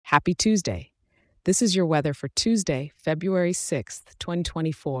Happy Tuesday. This is your weather for Tuesday, February 6th,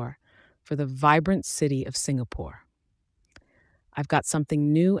 2024, for the vibrant city of Singapore. I've got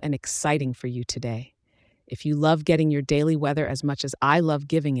something new and exciting for you today. If you love getting your daily weather as much as I love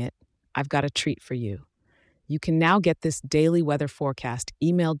giving it, I've got a treat for you. You can now get this daily weather forecast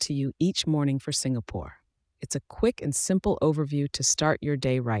emailed to you each morning for Singapore. It's a quick and simple overview to start your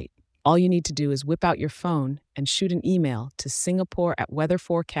day right. All you need to do is whip out your phone and shoot an email to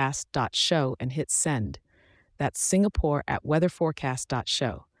singapore@weatherforecast.show and hit send. That's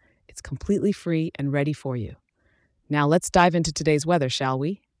singapore@weatherforecast.show. It's completely free and ready for you. Now let's dive into today's weather, shall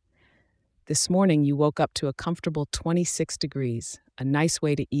we? This morning you woke up to a comfortable 26 degrees, a nice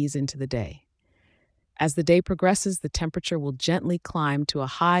way to ease into the day. As the day progresses, the temperature will gently climb to a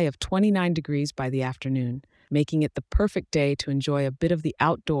high of 29 degrees by the afternoon, making it the perfect day to enjoy a bit of the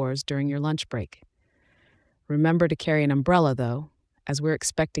outdoors during your lunch break. Remember to carry an umbrella, though, as we're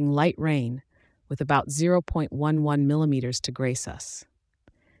expecting light rain with about 0.11 millimeters to grace us.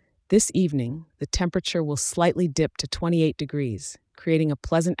 This evening, the temperature will slightly dip to 28 degrees, creating a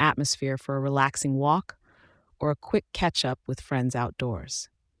pleasant atmosphere for a relaxing walk or a quick catch-up with friends outdoors.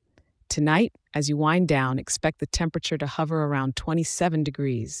 Tonight, as you wind down, expect the temperature to hover around 27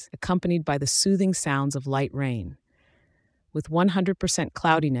 degrees, accompanied by the soothing sounds of light rain. With 100%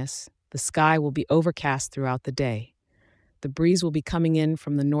 cloudiness, the sky will be overcast throughout the day. The breeze will be coming in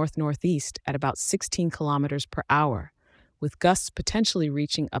from the north-northeast at about 16 kilometers per hour, with gusts potentially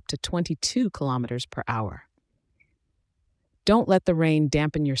reaching up to 22 kilometers per hour. Don't let the rain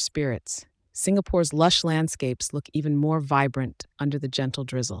dampen your spirits. Singapore's lush landscapes look even more vibrant under the gentle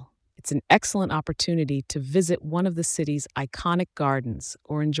drizzle. It's an excellent opportunity to visit one of the city's iconic gardens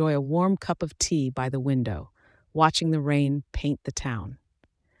or enjoy a warm cup of tea by the window, watching the rain paint the town.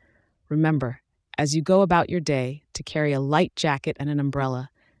 Remember, as you go about your day, to carry a light jacket and an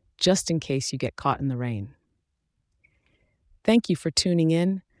umbrella, just in case you get caught in the rain. Thank you for tuning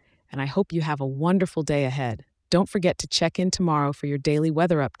in, and I hope you have a wonderful day ahead. Don't forget to check in tomorrow for your daily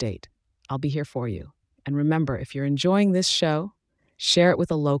weather update. I'll be here for you. And remember, if you're enjoying this show, share it with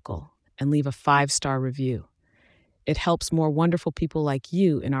a local and leave a 5-star review. It helps more wonderful people like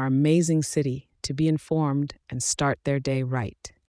you in our amazing city to be informed and start their day right.